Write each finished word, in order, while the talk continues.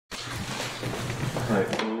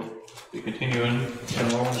Alright, we'll be continuing in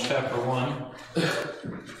Romans chapter 1.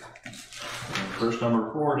 Verse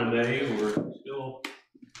number 4 today. We're still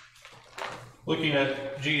looking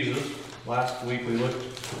at Jesus. Last week we looked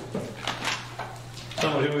at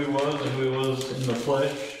some of who he was and who he was in the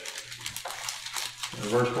flesh.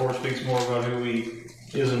 Verse 4 speaks more about who he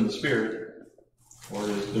is in the spirit, or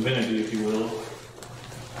his divinity, if you will.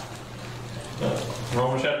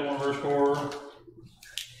 Romans chapter 1, verse 4.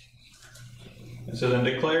 It says, "And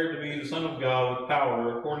declared to be the Son of God with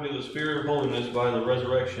power, according to the Spirit of holiness, by the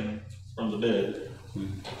resurrection from the dead."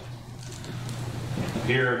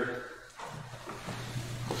 Here,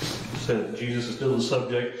 it said Jesus is still the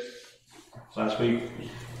subject. Last week,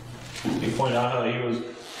 he pointed out how he was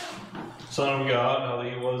Son of God, how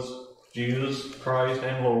he was Jesus, Christ,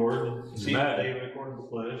 and Lord, seed of David according to the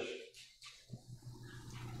flesh.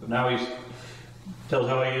 But now he tells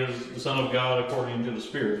how he is the Son of God according to the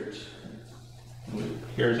Spirit.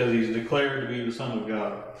 Here it says he's declared to be the Son of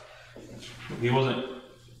God. He wasn't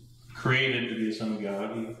created to be the Son of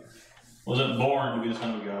God. He wasn't born to be the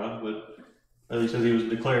Son of God, but as he says, he was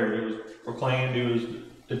declared. He was proclaimed. He was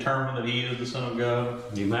determined that he is the Son of God.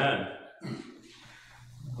 Amen.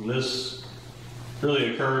 This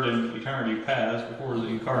really occurred in eternity past, before the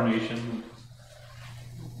incarnation,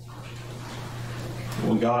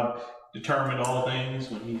 when God determined all things,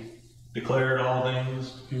 when he declared all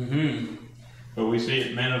things. But we see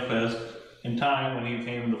it manifest in time when he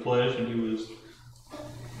came in the flesh and he was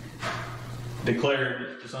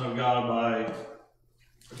declared the Son of God by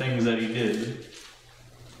the things that he did.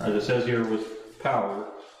 As it says here, with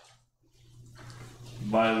power.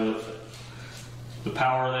 By the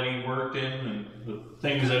power that he worked in and the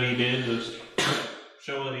things that he did to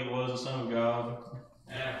show that he was the Son of God.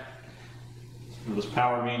 This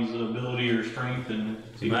power means the ability or strength, and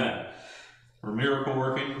it's even or miracle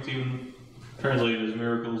working. It's even translated as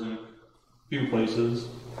miracles in a few places.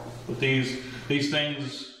 But these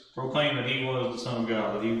things proclaim that he was the Son of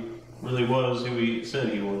God, that he really was who he said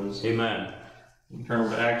he was. Amen. We turn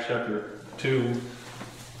over to Acts chapter 2.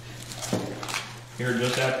 Here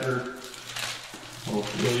just after, well,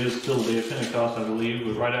 it is still the day of Pentecost, I believe,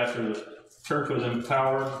 but right after the church was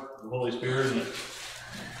empowered with the Holy Spirit, and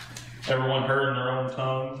everyone heard in their own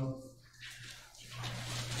tongue.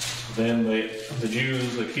 Then the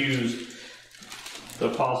Jews accused the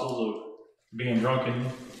apostles of being drunken.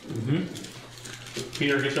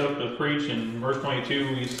 Peter gets up to preach, and in verse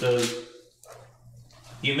 22 he says,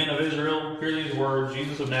 "Ye men of Israel, hear these words,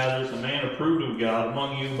 Jesus of Nazareth, a man approved of God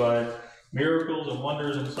among you by miracles and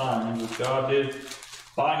wonders and signs, which God did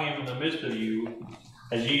by him in the midst of you,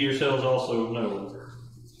 as ye yourselves also know."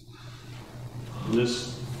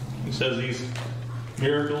 He says these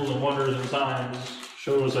miracles and wonders and signs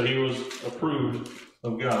show us that he was approved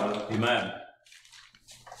of God. Amen.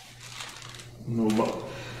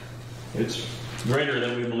 It's greater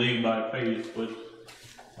than we believe by faith, but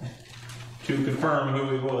to confirm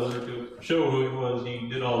who he was, or to show who he was, he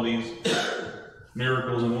did all these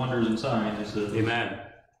miracles and wonders and signs. He says. Amen.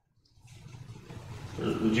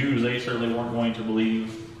 The Jews, they certainly weren't going to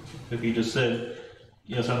believe if he just said,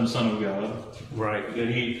 "Yes, I'm the Son of God." Right. That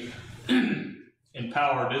he in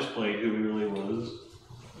power displayed who he really was.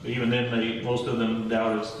 But even then, most of them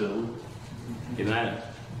doubted still. Amen.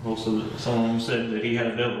 Some of them said that he had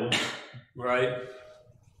a devil. Right.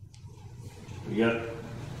 Yet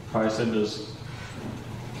Christ said,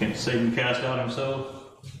 "Can Satan cast out himself?"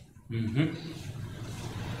 Well,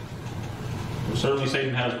 certainly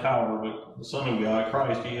Satan has power, but the Son of God,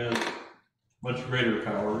 Christ, he has much greater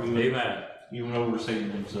power. Even over Satan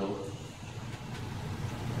himself.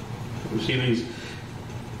 We see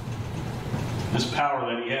this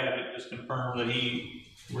power that he had. It just confirmed that he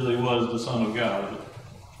really was the Son of God.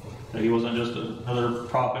 That he wasn't just another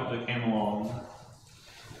prophet that came along.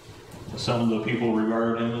 Some of the people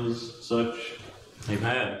regarded him as such.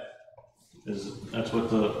 Amen. That's what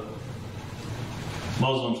the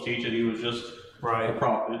Muslims teach, that he was just a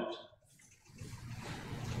prophet.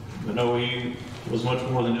 But no, he was much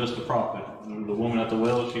more than just a prophet. The woman at the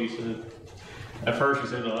well, she said, at first she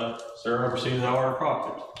said, "Sir, I perceive thou art a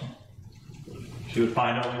prophet." She would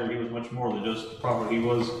find out later he was much more than just a prophet. He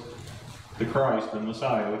was the Christ, the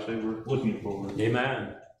Messiah, which they were looking for.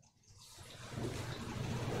 Amen.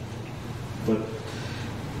 But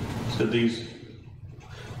said these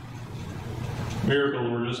miracles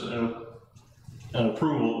were just an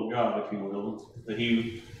approval of God, if you will, that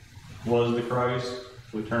he was the Christ.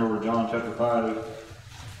 We turn over to John chapter 5.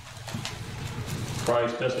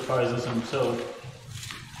 Christ testifies this himself.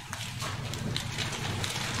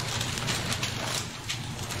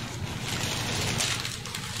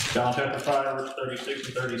 John chapter 5, verse 36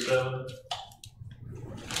 and 37. We'll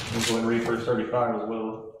go ahead and read verse 35 as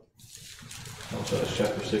well. Oh, so that's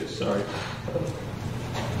chapter 6, sorry.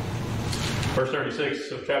 Verse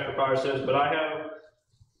 36 of chapter 5 says, "But I have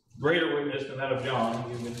greater witness than that of John."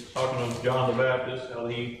 He's been talking of John the Baptist, how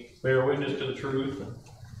he bare witness to the truth.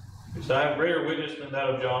 He said, "I have greater witness than that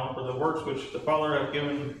of John, for the works which the Father hath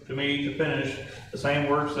given to me to finish, the same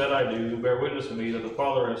works that I do, bear witness to me that the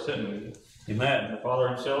Father hath sent me. Amen. And the Father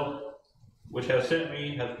himself, which hath sent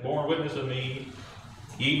me, hath borne witness of me.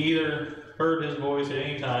 Ye neither heard his voice at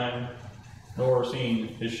any time, nor seen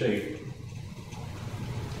his shape."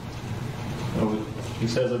 So he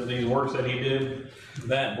says that these works that he did,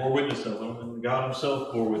 that bore witness of him, and God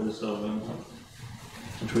himself bore witness of him,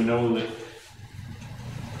 which we know that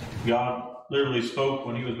God literally spoke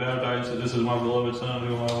when he was baptized, and said, "This is my beloved Son,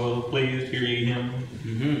 whom I will please, hear ye him."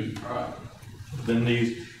 Right. Then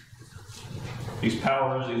these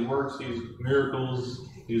powers, these works, these miracles,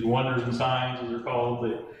 these wonders and signs, as they're called,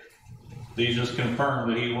 these just confirm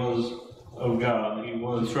that he was of God, that he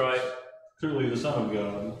was truly the Son of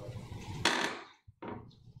God.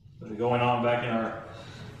 But going on back in our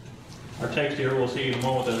text here, we'll see in a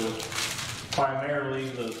moment that it was primarily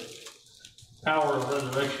the power of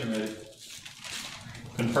resurrection that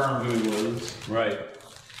confirmed who he was. Right.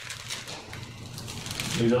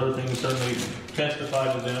 These other things certainly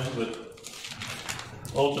testified to them, but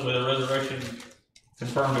ultimately the resurrection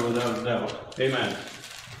confirmed it without a doubt. Amen.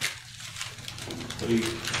 But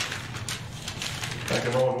back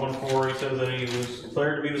in Romans 1:4, he says that he was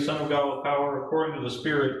declared to be the Son of God with power according to the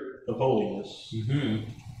Spirit of holiness.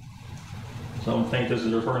 Some think this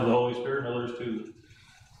is referring to the Holy Spirit, and others to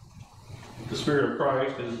the Spirit of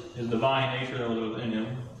Christ, his divine nature that was within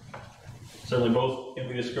him. Certainly both can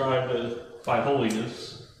be described by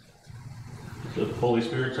holiness. The Holy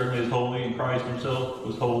Spirit certainly is holy, and Christ himself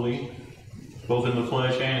was holy, both in the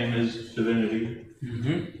flesh and in his divinity.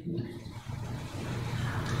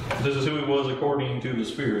 This is who he was according to the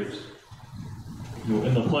Spirit.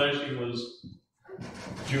 In the flesh, he was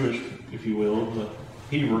Jewish, if you will, the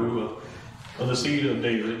Hebrew, of the seed of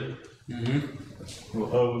David,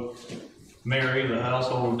 of Mary, the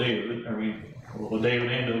household of David. I mean, well, of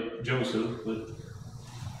David and of Joseph, but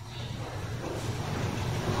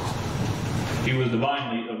he was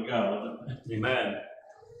divinely of God. Amen.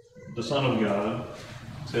 The Son of God.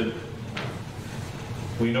 Said,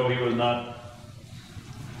 we know he was not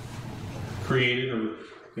created or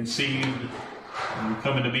conceived and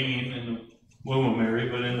come into being in the womb of Mary,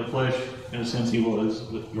 but in the flesh, in a sense, he was.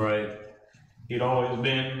 But he'd always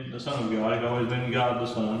been the Son of God. He'd always been God the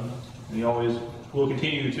Son. And he always will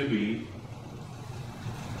continue to be.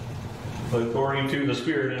 But according to the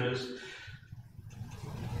Spirit and his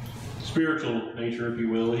spiritual nature, if you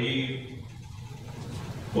will, he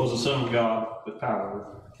was the Son of God with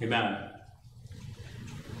power. Amen.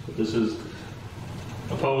 But this is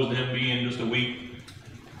opposed to him being just a weak,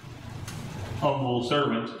 humble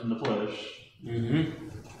servant in the flesh.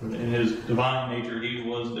 In his divine nature, he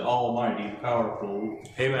was the almighty, powerful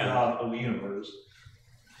God of the universe.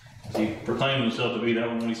 He proclaimed himself to be that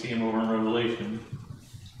when we see him over in Revelation.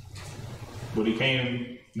 But he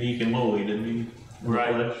came meek and lowly, didn't he? In the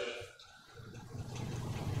flesh.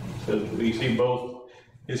 So we see both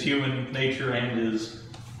his human nature and his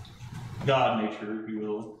God nature, if you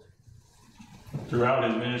will, throughout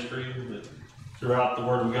his ministry, but throughout the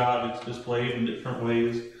Word of God, it's displayed in different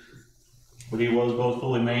ways. But he was both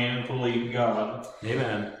fully man and fully God.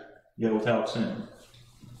 Amen. Yet without sin.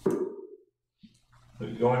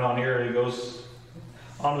 But going on here, he goes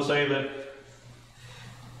on to say that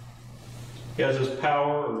he has his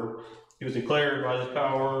power, or he was declared by his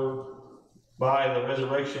power by the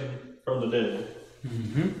resurrection from the dead.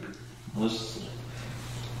 This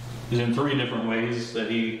is in three different ways that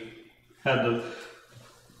he had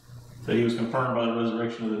that he was confirmed by the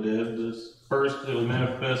resurrection of the dead. This first, it was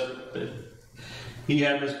manifest that he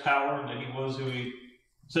had this power and that he was who he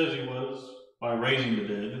says he was by raising the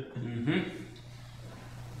dead.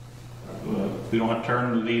 We don't have to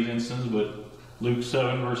turn to these instances, but Luke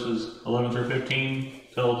 7 verses 11 through 15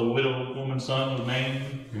 tell the widowed woman's son was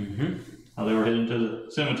named. How they were heading to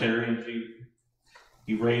the cemetery and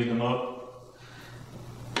he raised them up.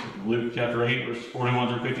 Luke chapter 8 verses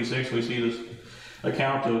 41 through 56, we see this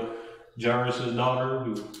account of Jairus' daughter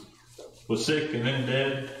who was sick and then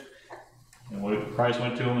dead. And when Christ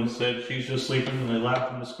went to him and said, "She's just sleeping," and they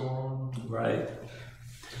laughed him to scorn.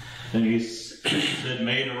 Then he said,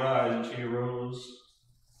 "Maid, arise," and she arose.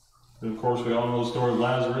 And of course, we all know the story of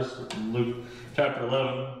Lazarus in Luke chapter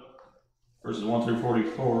 11, verses 1 through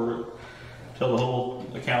 44. tell the whole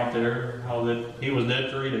account there, how that he was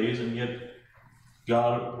dead 3 days, and yet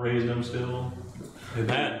God raised him still.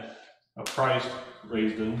 Amen. Christ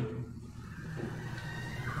raised him.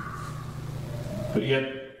 But yet,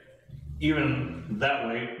 even that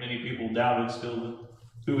way, many people doubted still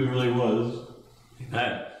who he really was.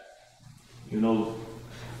 Amen. You know,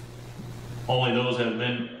 only those that have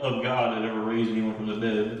been of God that ever raised anyone from the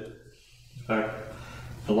dead. In fact,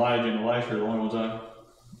 Elijah and Elisha are the only ones I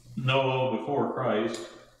know of before Christ.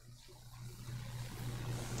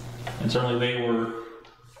 And certainly they were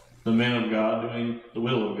the men of God doing the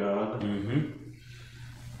will of God. Mm-hmm.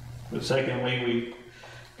 But secondly, we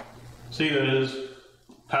see that his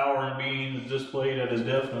power and being is displayed at his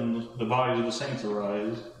death when the bodies of the saints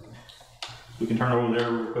arise. We can turn over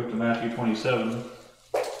there real quick to Matthew 27.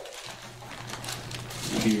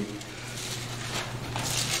 If you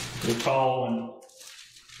recall when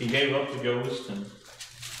he gave up the ghost and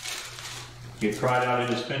he cried out,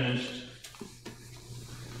 "It is finished,"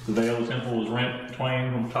 the veil of the temple was rent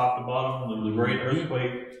twain from top to bottom. There was a great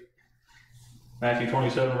earthquake. Matthew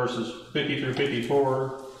 27 verses 50 through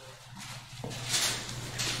 54.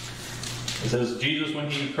 It says, "Jesus, when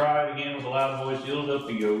he cried again with a loud voice, yielded up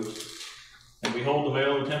the ghost. And behold, the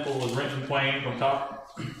veil of the temple was rent in twain from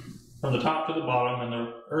the top to the bottom, and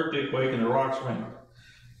the earth did quake, and the rocks rent."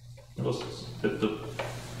 Notice that the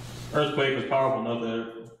earthquake was powerful enough that it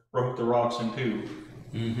broke the rocks in two.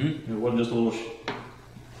 Mm-hmm. It wasn't just a little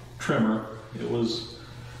tremor. It was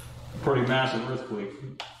a pretty massive earthquake.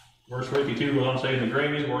 Verse 52 goes on to say, "And the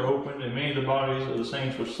graves were opened, and many of the bodies of the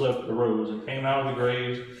saints which slept arose, and came out of the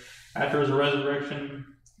graves after his resurrection,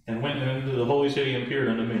 and went into the holy city, and appeared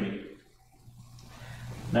unto many.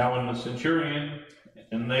 Now when the centurion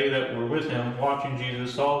and they that were with him, watching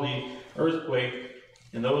Jesus, saw the earthquake,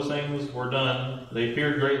 and those things were done, they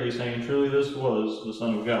feared greatly, saying, Truly this was the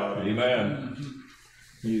Son of God." Amen.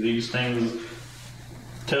 These things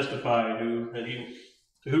testify to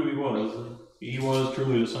who he was. He was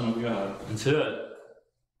truly the Son of God. That's it.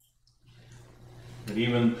 But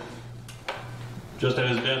even just at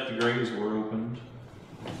his death, the graves were opened.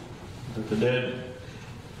 That the dead,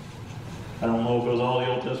 I don't know if it was all the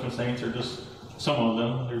Old Testament saints or just some of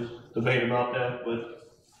them. There's debate about that,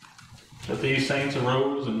 but that these saints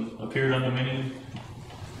arose and appeared unto many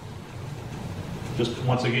just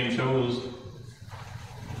once again shows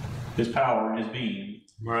his power and his being.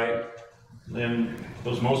 Right. Then,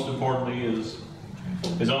 most importantly, is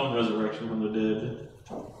his own resurrection from the dead.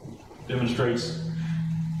 Demonstrates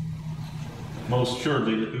most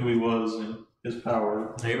surely who he was and his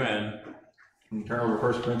power. Amen. You turn over to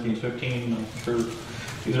 1 Corinthians 15. I'm sure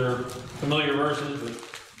these are familiar verses, but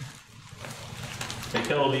they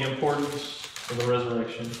tell the importance of the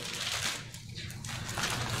resurrection.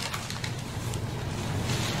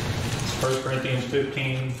 1 Corinthians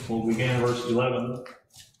 15, we'll begin verse 11.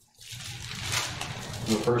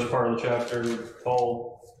 The first part of the chapter,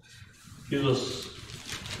 Paul gives us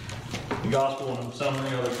the gospel in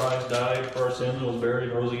summary of that Christ died for our sins, was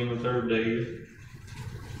buried, rose again the third day.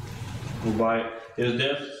 For by his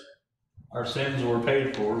death, our sins were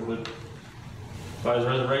paid for, but by his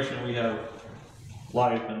resurrection, we have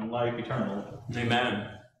life and life eternal. Amen.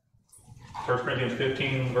 1 Corinthians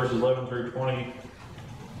 15, verses 11 through 20.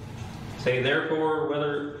 Say, therefore,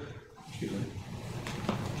 whether... Excuse me.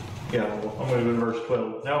 Yeah, well, I'm going to go to verse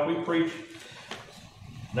 12.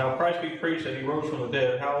 Now Christ be preached that he rose from the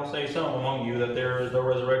dead, how will say some among you that there is no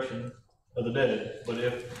resurrection of the dead? But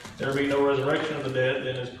if there be no resurrection of the dead,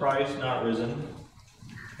 then is Christ not risen?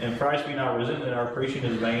 And if Christ be not risen, then our preaching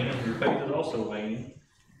is vain, and your faith is also vain.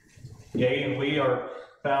 Yea, and we are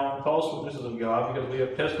found false witnesses of God, because we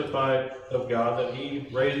have testified of God that he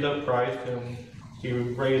raised up Christ, whom he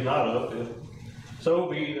raised not up, if so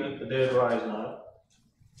be that the dead rise not.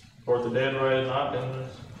 For if the dead rise not, then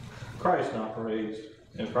is Christ not raised.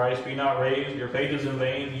 If Christ be not raised, your faith is in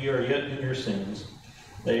vain, ye are yet in your sins.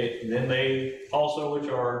 Then they also which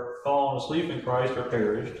are fallen asleep in Christ are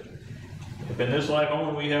perished. If in this life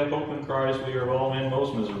only we have hope in Christ, we are of all men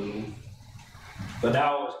most miserable. But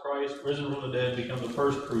now as Christ risen from the dead become the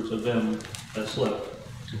first fruits of them that slept.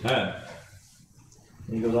 Amen.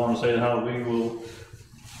 And he goes on to say how we will,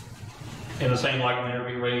 in the same like manner,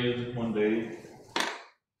 be raised one day.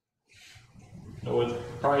 So if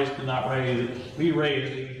Christ did not be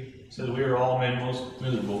raised, he says we are all men most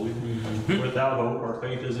miserable. Without hope, our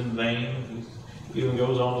faith is in vain. He even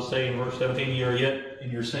goes on to say in verse 17, ye are yet in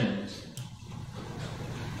your sins.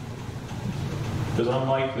 Because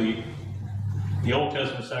unlike the Old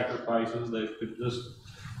Testament sacrifices that could just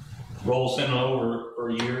roll sin over for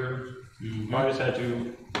a year, Christ had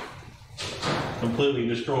to completely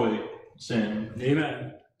destroy sin,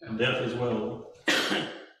 Amen. and death as well.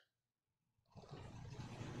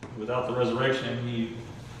 Without the resurrection, he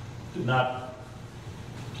did not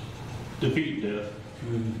defeat death.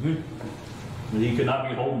 Mm-hmm. But he could not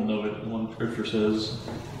be holden of it, one scripture says.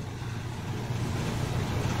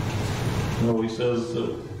 No, he says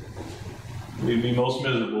that we'd be most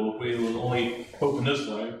miserable if we would only hope in this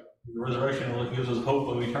life. The resurrection gives us hope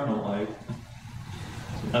of eternal life.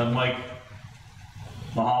 Unlike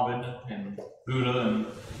Muhammad and Buddha and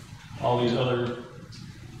all these other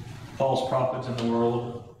false prophets in the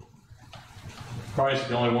world, Christ is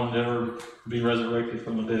the only one to ever be resurrected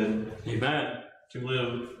from the dead. Amen. To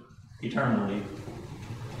live eternally.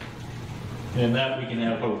 And in that we can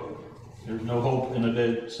have hope. There's no hope in a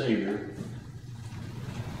dead Savior.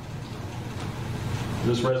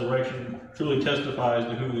 This resurrection truly testifies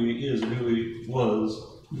to who he is and who he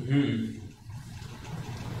was. Mm-hmm.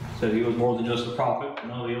 Said he was more than just a prophet.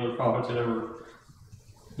 None of the other prophets had ever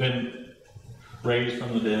been raised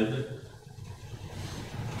from the dead.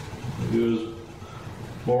 He was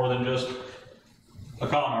more than just a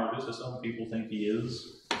con artist, as some people think he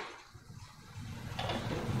is.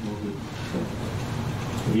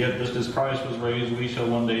 Yet, just as Christ was raised, we shall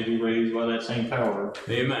one day be raised by that same power.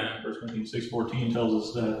 Amen. 1 Corinthians 6:14 tells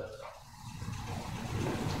us that.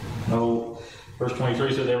 No, verse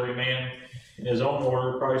 23 says, every man in his own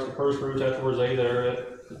order, Christ the first fruits, afterwards they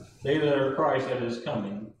that are Christ at his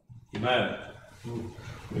coming. Amen.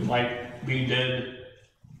 We might be dead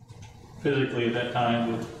physically at that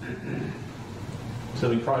time, but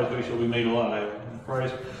so in Christ we shall be made alive. In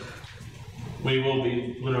Christ we will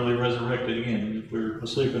be literally resurrected again if we're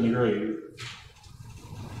asleep in the grave.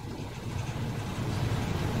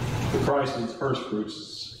 But Christ is first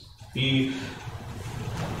fruits. He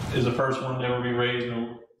is the first one to ever be raised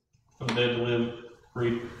from the dead to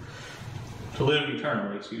live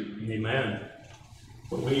eternally, excuse me. Amen.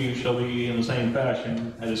 But we shall be in the same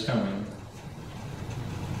fashion at his coming.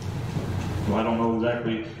 Well, I don't know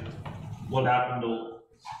exactly what happened to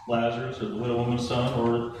Lazarus or the widow woman's son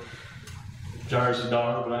or Jairus'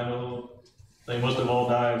 daughter, but I know they must have all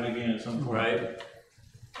died again at some point. Right.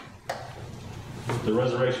 The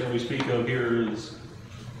resurrection we speak of here is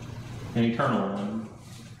an eternal one.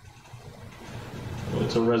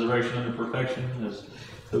 It's a resurrection under perfection, as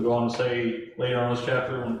he'll go on to say later on in this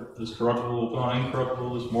chapter, when this corruptible will put on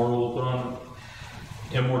incorruptible, this mortal will put on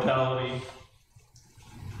immortality.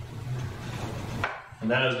 And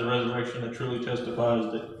that is the resurrection that truly testifies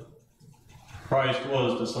that Christ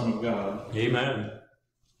was the Son of God. Amen.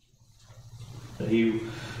 That he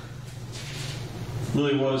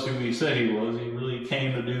really was who he said he was. He really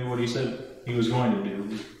came to do what he said he was going to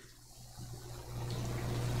do.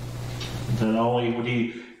 And not only would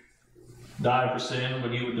he die for sin,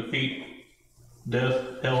 but he would defeat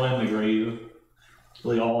death, hell, and the grave.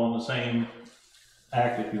 Really all in the same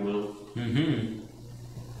act, if you will. Mm-hmm.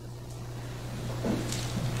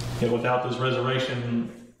 Yet without this resurrection,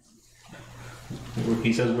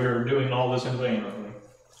 he says we're doing all this in vain, aren't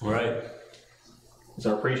we? Right. Because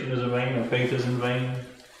our preaching is in vain, our faith is in vain.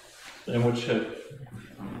 And which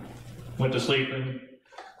went to sleep in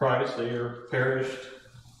Christ, they are perished.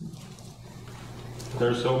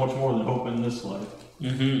 There's so much more than hope in this life.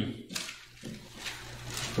 Mm-hmm.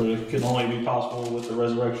 But it can only be possible with the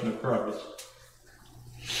resurrection of Christ.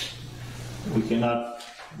 We should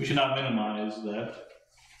not minimize that.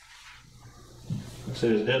 I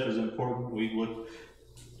said his death is important. We looked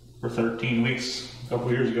for 13 weeks a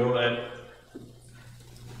couple years ago at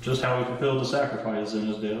just how he fulfilled the sacrifice in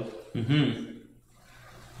his death. Mm-hmm.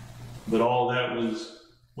 But all that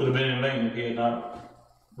would have been in vain if he had not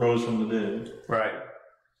rose from the dead. Right.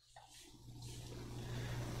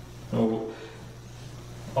 So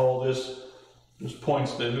all this just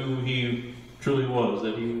points to who he truly was,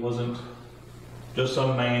 that he wasn't just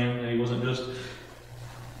some man, that he wasn't just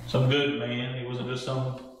some good man, he wasn't just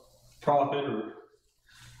some prophet or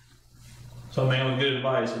some man with good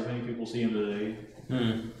advice, as many people see him today.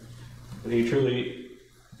 Mm. But he truly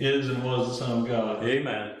is and was the Son of God.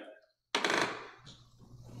 Amen.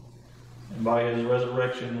 And by his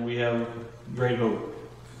resurrection, we have great hope.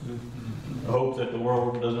 A hope that the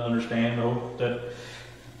world doesn't understand, a hope that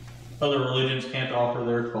other religions can't offer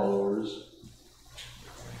their followers.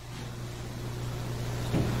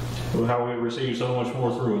 So how we receive so much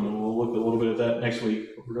more through, and we'll look a little bit at that next week.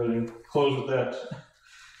 We're going to close with that.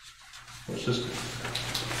 Let's just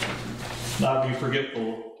not be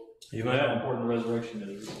forgetful of how important the resurrection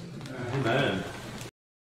is. Amen.